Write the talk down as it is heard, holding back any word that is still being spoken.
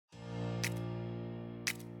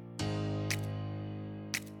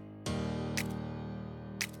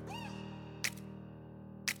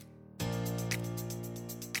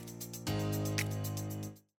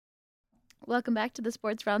Welcome back to the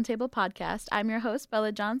Sports Roundtable podcast. I'm your host,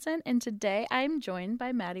 Bella Johnson, and today I'm joined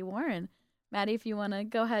by Maddy Warren. Maddy, if you want to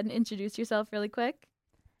go ahead and introduce yourself really quick.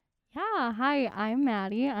 Yeah, hi, I'm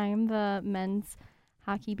Maddy. I'm the men's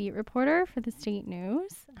hockey beat reporter for the State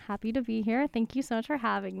News. Happy to be here. Thank you so much for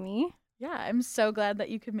having me. Yeah, I'm so glad that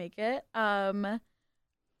you could make it. A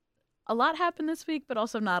lot happened this week, but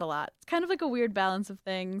also not a lot. It's kind of like a weird balance of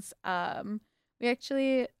things. We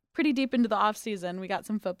actually, pretty deep into the off season, we got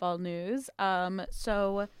some football news.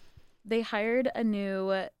 So they hired a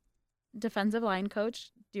new defensive line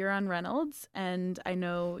coach, Deron Reynolds, and I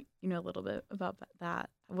know you know a little bit about that.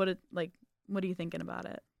 What are you thinking about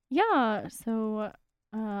it? Yeah, so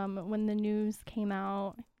when the news came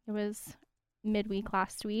out, it was midweek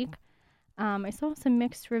last week. I saw some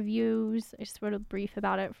mixed reviews. I just wrote a brief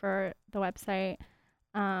about it for the website.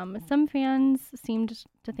 Some fans seemed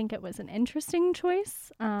to think it was an interesting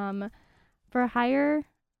choice for a hire,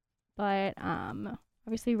 but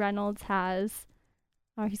obviously Reynolds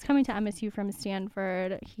he's coming to MSU from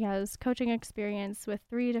Stanford. He has coaching experience with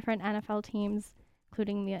 3 different NFL teams,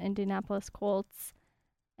 including the Indianapolis Colts,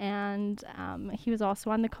 and he was also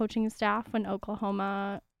on the coaching staff when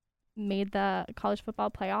Oklahoma made the college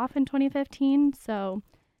football playoff in 2015, so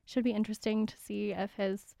should be interesting to see if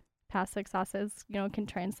his past successes, can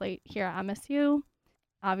translate here at MSU.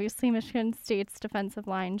 Obviously, Michigan State's defensive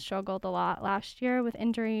line struggled a lot last year with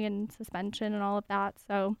injury and suspension and all of that,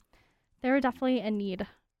 so they were definitely in need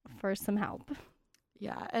for some help.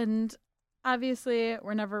 Yeah, and obviously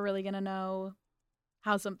we're never really going to know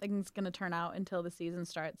how something's going to turn out until the season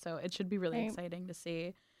starts, so it should be really exciting to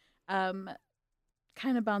see.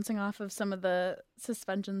 Kind of bouncing off of some of the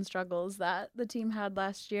suspension struggles that the team had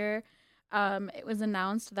last year, it was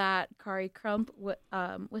announced that Kari Crump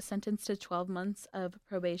was sentenced to 12 months of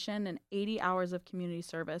probation and 80 hours of community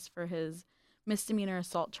service for his misdemeanor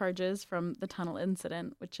assault charges from the tunnel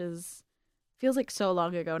incident, which feels like so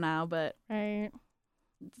long ago now, but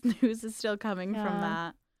news is still coming from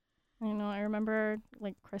that. I know. I remember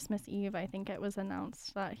Christmas Eve, I think it was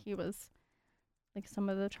announced that he was some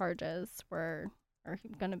of the charges were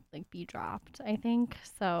going to be dropped, I think.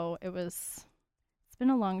 So it's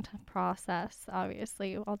been a long process,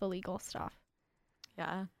 obviously, all the legal stuff.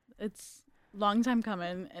 Yeah, it's a long time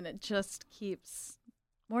coming, and it just keeps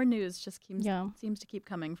more news seems to keep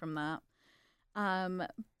coming from that.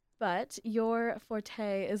 But your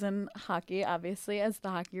forte is in hockey, obviously, as the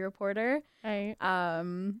hockey reporter. Right.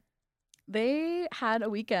 They had a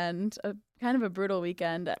weekend, kind of a brutal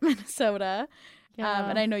weekend at Minnesota. Yeah.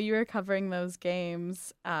 And I know you were covering those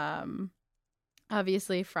games.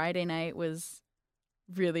 Obviously, Friday night was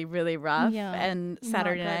really, really rough. Yeah, and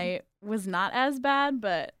Saturday night was not as bad,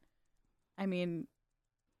 but I mean,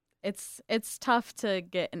 it's tough to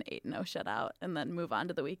get an 8-0 shutout and then move on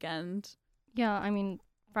to the weekend. Yeah, I mean,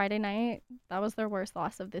 Friday night, that was their worst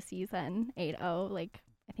loss of the season, 8-0.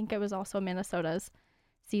 I think it was also Minnesota's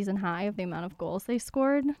season high of the amount of goals they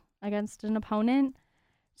scored against an opponent.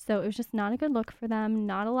 So it was just not a good look for them.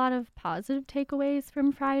 Not a lot of positive takeaways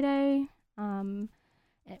from Friday.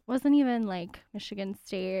 It wasn't even Michigan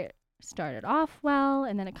State started off well,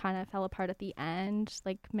 and then it kind of fell apart at the end.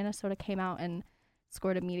 Minnesota came out and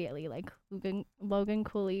scored immediately. Logan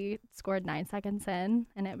Cooley scored 9 seconds in,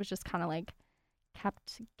 and it was just kind of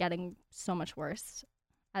kept getting so much worse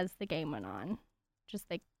as the game went on. Just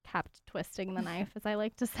they kept twisting the knife, as I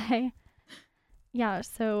like to say. Yeah,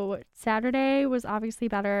 so Saturday was obviously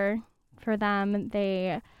better for them.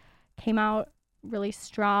 They came out really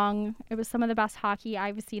strong. It was some of the best hockey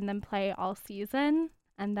I've seen them play all season.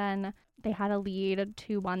 And then they had a lead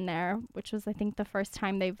 2-1 there, which was, I think, the first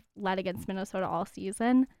time they've led against Minnesota all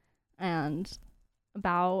season. And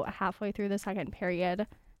about halfway through the second period,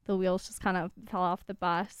 the wheels just kind of fell off the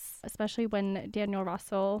bus, especially when Daniel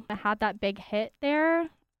Russell had that big hit there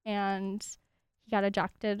and he got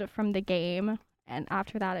ejected from the game. And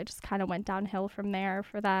after that, it just kind of went downhill from there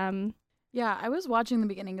for them. Yeah, I was watching the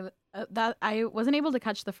beginning of that. I wasn't able to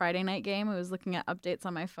catch the Friday night game. I was looking at updates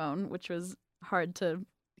on my phone, which was hard to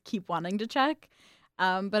keep wanting to check.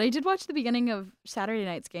 But I did watch the beginning of Saturday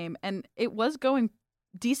night's game, and it was going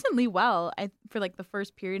decently well. For the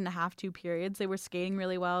first period and a half, 2 periods, they were skating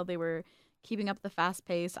really well. They were keeping up the fast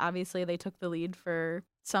pace. Obviously, they took the lead for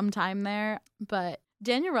some time there, but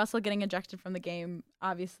Daniel Russell getting ejected from the game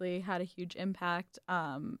obviously had a huge impact,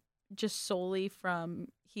 just solely from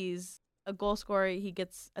he's a goal scorer, he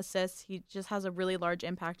gets assists, he just has a really large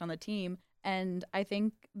impact on the team. And I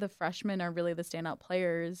think the freshmen are really the standout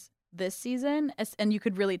players this season, and you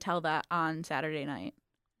could really tell that on Saturday night.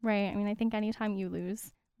 Right. I mean, I think anytime you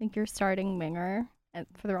lose, your starting winger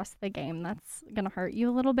for the rest of the game, that's going to hurt you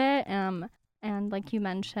a little bit. And like you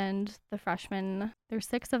mentioned, the freshmen, there's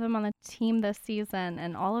 6 of them on the team this season,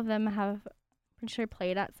 and all of them have pretty sure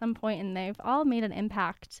played at some point, and they've all made an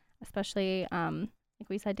impact, especially, like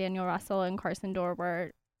we said, Daniel Russell and Carson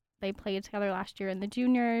Dorwart. They played together last year in the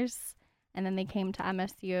juniors, and then they came to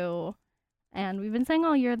MSU. And we've been saying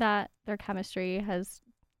all year that their chemistry has,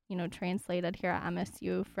 translated here at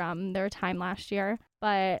MSU from their time last year.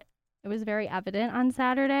 But it was very evident on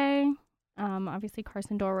Saturday. Obviously,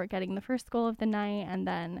 Carson Dorwart getting the first goal of the night, and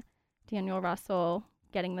then Daniel Russell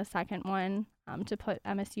getting the second one to put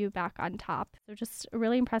MSU back on top. So just a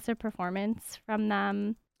really impressive performance from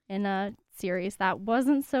them in a series that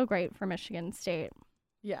wasn't so great for Michigan State.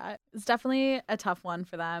 Yeah, it's definitely a tough one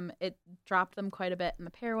for them. It dropped them quite a bit in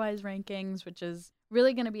the pairwise rankings, which is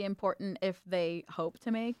really going to be important if they hope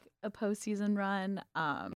to make a postseason run.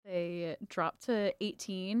 They dropped to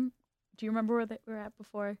 18. Do you remember where they were at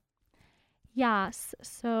before? Yes.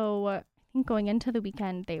 So I think going into the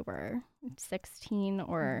weekend, they were 16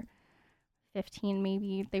 or 15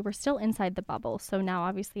 maybe. They were still inside the bubble. So now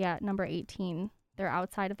obviously at number 18, they're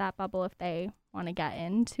outside of that bubble if they want to get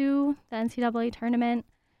into the NCAA tournament.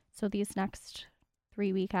 So these next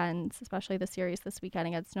 3 weekends, especially the series this weekend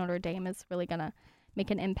against Notre Dame, is really going to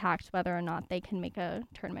make an impact whether or not they can make a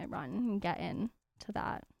tournament run and get in to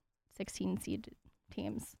that 16 seed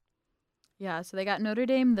teams. Yeah, so they got Notre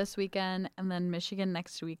Dame this weekend and then Michigan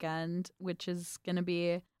next weekend, which is going to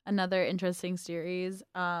be another interesting series.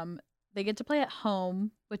 They get to play at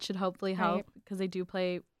home, which should hopefully help because they do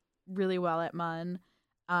play really well at MUN.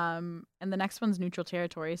 And the next one's neutral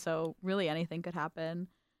territory, so really anything could happen.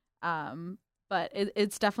 But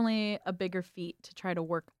it's definitely a bigger feat to try to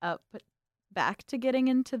work up back to getting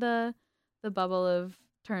into the bubble of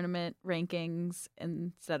tournament rankings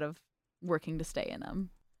instead of working to stay in them.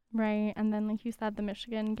 Right. And then, like you said, the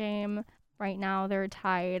Michigan game, right now they're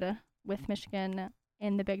tied with Michigan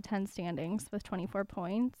in the Big Ten standings with 24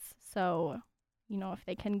 points. So, if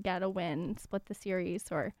they can get a win, split the series,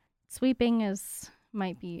 or sweeping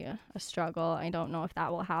might be a struggle. I don't know if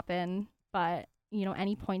that will happen. But,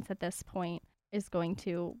 any points at this point is going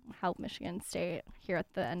to help Michigan State here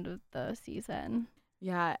at the end of the season.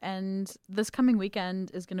 Yeah, and this coming weekend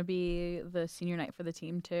is going to be the senior night for the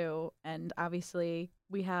team, too. And obviously,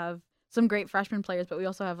 we have some great freshman players, but we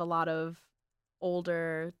also have a lot of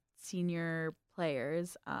older senior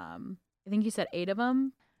players. I think you said 8 of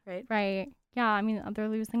them, right? Right. Yeah, I mean, they're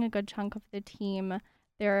losing a good chunk of the team.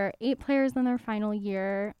 There are 8 players in their final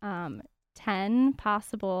year, 10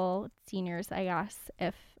 possible seniors, I guess,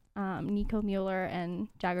 if Nico Mueller and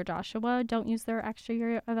Jagger Joshua don't use their extra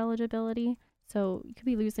year of eligibility. So you could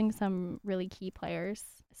be losing some really key players,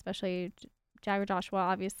 especially Jagger Joshua,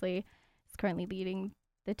 obviously, is currently leading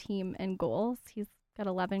the team in goals. He's got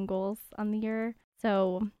 11 goals on the year.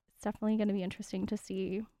 So it's definitely going to be interesting to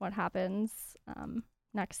see what happens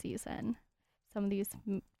next season. Some of these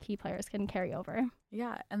key players can carry over.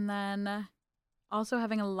 Yeah, and then also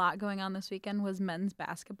having a lot going on this weekend was men's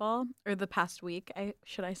basketball, or the past week,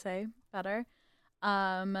 should I say better.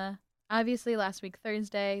 Obviously, last week,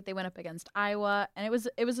 Thursday, they went up against Iowa, and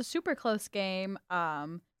it was a super close game.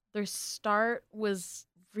 Their start was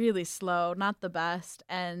really slow, not the best,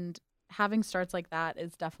 and having starts like that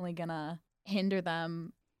is definitely going to hinder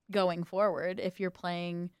them going forward if you're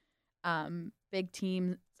playing big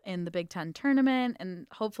teams in the Big Ten tournament and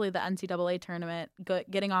hopefully the NCAA tournament.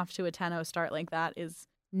 Getting off to a 10-0 start like that is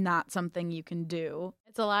not something you can do.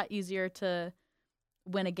 It's a lot easier to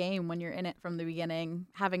win a game when you're in it from the beginning.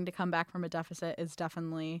 Having to come back from a deficit is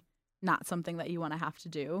definitely not something that you want to have to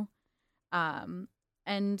do. And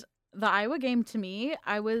the Iowa game, to me,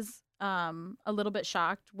 I was a little bit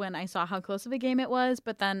shocked when I saw how close of a game it was,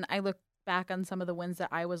 but then I look back on some of the wins that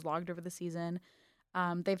Iowa's logged over the season.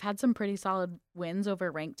 They've had some pretty solid wins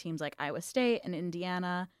over ranked teams like Iowa State and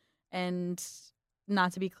Indiana, and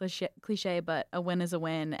not to be cliche, but a win is a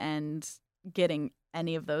win, and getting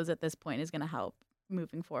any of those at this point is going to help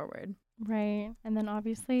moving forward. Right. And then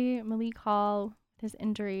obviously Malik Hall, his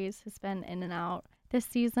injuries, has been in and out this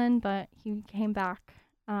season, but he came back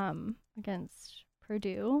against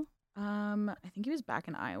Purdue. I think he was back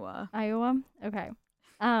in Iowa. Okay.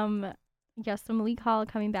 Yes, so Malik Hall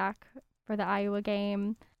coming back for the Iowa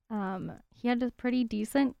game. He had a pretty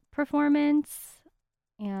decent performance,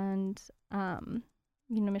 and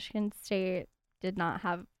Michigan State did not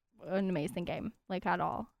have an amazing game, like, at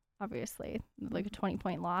all. Obviously, like a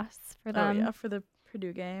 20-point loss for them. Oh yeah, for the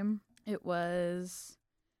Purdue game, it was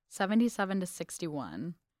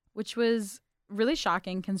 77-61, which was really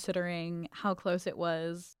shocking considering how close it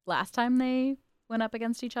was last time they went up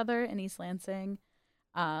against each other in East Lansing.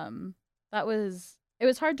 That was it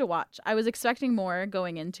was hard to watch. I was expecting more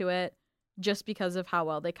going into it just because of how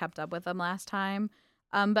well they kept up with them last time.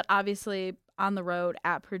 But obviously on the road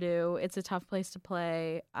at Purdue, it's a tough place to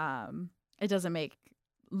play. It doesn't make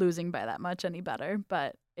losing by that much any better,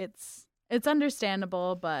 but it's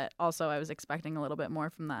understandable, but also I was expecting a little bit more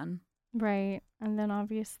from them. Right. And then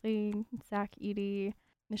obviously Zach Edey,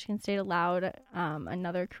 Michigan State allowed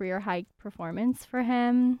another career high performance for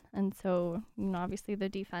him. And so, obviously the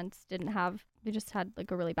defense they just had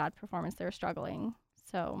like a really bad performance. They were struggling.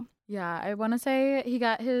 So yeah, I want to say he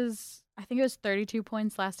got I think it was 32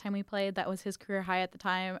 points last time we played. That was his career high at the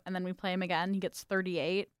time. And then we play him again. He gets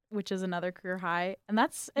 38, which is another career high. And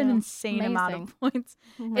that's an insane amount of points.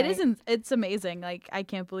 Right. It's amazing. Like, I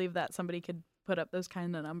can't believe that somebody could put up those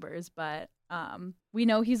kind of numbers. But we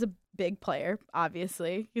know he's a big player,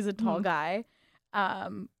 obviously. He's a tall guy.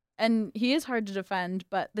 And he is hard to defend,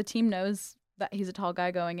 but the team knows that he's a tall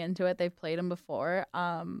guy going into it. They've played him before.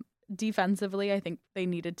 Defensively, I think they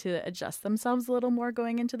needed to adjust themselves a little more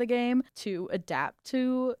going into the game to adapt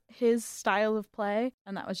to his style of play.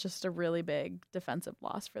 And that was just a really big defensive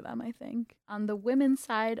loss for them, I think. On the women's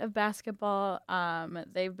side of basketball,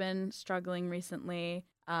 they've been struggling recently.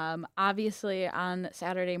 Obviously, on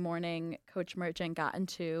Saturday morning, Coach Merchant got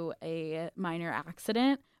into a minor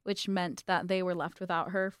accident, which meant that they were left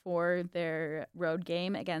without her for their road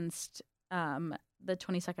game against the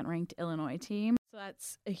 22nd ranked Illinois team. So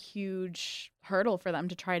that's a huge hurdle for them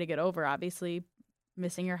to try to get over, obviously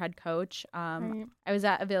missing your head coach. Right. I was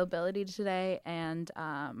at availability today, and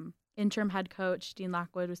interim head coach Dean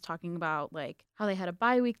Lockwood was talking about like how they had a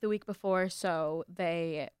bye week the week before, so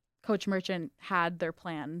Coach Merchant had their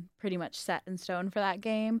plan pretty much set in stone for that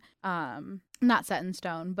game. Not set in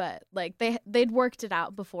stone, but like they'd worked it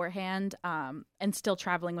out beforehand, and still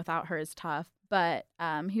traveling without her is tough. But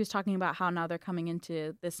he was talking about how now they're coming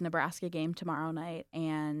into this Nebraska game tomorrow night,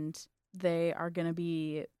 and they are going to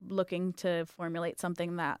be looking to formulate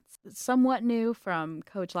something that's somewhat new from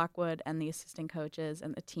Coach Lockwood and the assistant coaches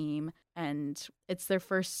and the team. And it's their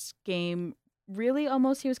first game, really,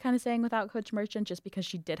 almost, he was kind of saying, without Coach Merchant, just because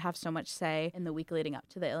she did have so much say in the week leading up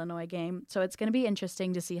to the Illinois game. So it's going to be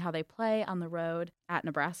interesting to see how they play on the road at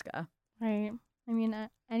Nebraska. Right. I mean,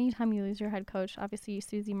 anytime you lose your head coach, obviously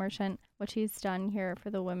Susie Merchant, what she's done here for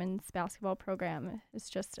the women's basketball program is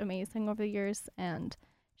just amazing over the years. And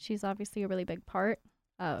she's obviously a really big part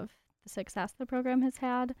of the success the program has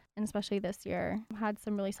had. And especially this year, had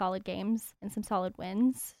some really solid games and some solid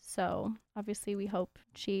wins. So obviously we hope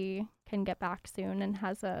she can get back soon and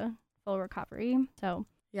has a full recovery. So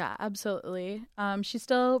yeah, absolutely. She's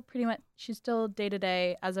still day to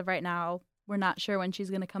day as of right now. We're not sure when she's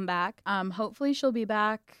going to come back. Hopefully she'll be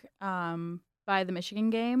back by the Michigan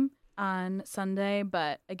game on Sunday.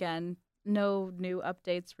 But again, no new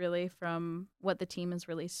updates really from what the team has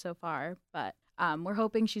released so far. But we're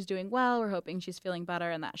hoping she's doing well. We're hoping she's feeling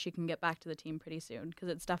better and that she can get back to the team pretty soon, because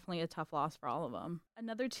it's definitely a tough loss for all of them.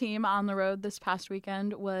 Another team on the road this past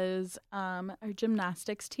weekend was our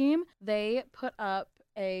gymnastics team. They put up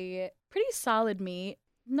a pretty solid meet.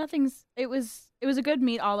 It was a good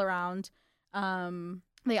meet all around.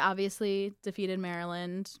 They obviously defeated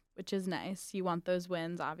Maryland, which is nice. You want those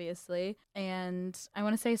wins, obviously. And I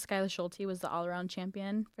want to say Skylar Schulte was the all-around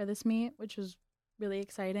champion for this meet, which was really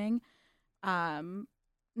exciting.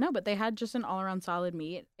 No, but they had just an all-around solid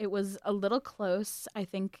meet. It was a little close, I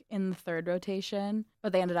think, in the third rotation,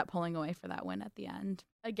 but they ended up pulling away for that win at the end.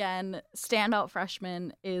 Again, standout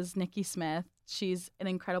freshman is Nikki Smith. She's an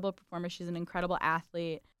incredible performer. She's an incredible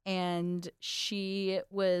athlete. And she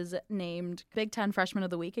was named Big Ten Freshman of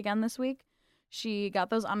the Week again this week. She got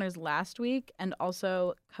those honors last week, and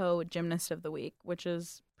also co-gymnast of the week, which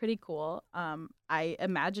is pretty cool. I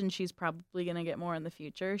imagine she's probably going to get more in the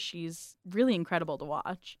future. She's really incredible to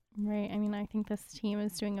watch. Right. I mean, I think this team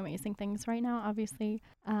is doing amazing things right now. Obviously,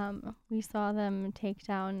 we saw them take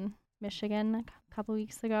down Michigan a couple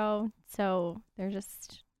weeks ago, so they're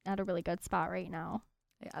just at a really good spot right now.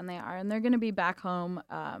 Yeah, and they are. And they're going to be back home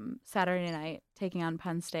Saturday night taking on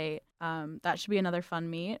Penn State. That should be another fun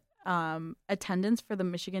meet. Attendance for the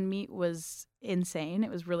Michigan meet was insane.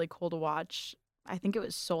 It was really cool to watch. I think it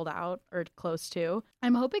was sold out or close to.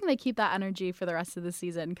 I'm hoping they keep that energy for the rest of the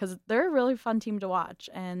season, because they're a really fun team to watch.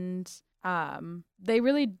 And they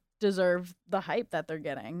really deserve the hype that they're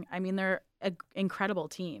getting. I mean, they're an incredible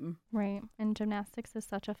team. Right. And gymnastics is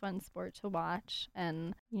such a fun sport to watch.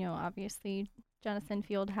 And, obviously Jenison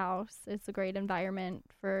Fieldhouse is a great environment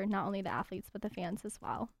for not only the athletes, but the fans as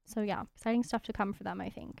well. So yeah, exciting stuff to come for them, I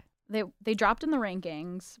think. They dropped in the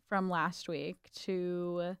rankings from last week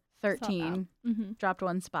to 13, dropped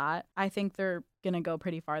one spot. I think they're going to go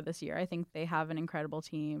pretty far this year. I think they have an incredible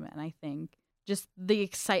team, and I think just the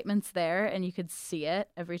excitement's there, and you could see it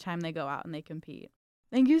every time they go out and they compete.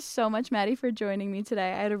 Thank you so much, Maddie, for joining me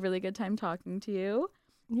today. I had a really good time talking to you.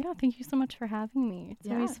 Yeah, thank you so much for having me. It's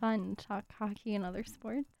always fun to talk hockey and other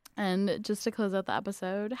sports. And just to close out the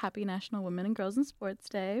episode, happy National Women and Girls in Sports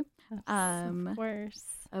Day. Yes, of course.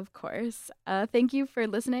 Of course. Thank you for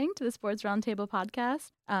listening to the Sports Roundtable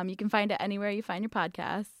podcast. You can find it anywhere you find your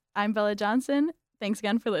podcasts. I'm Bella Johnson. Thanks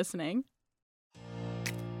again for listening.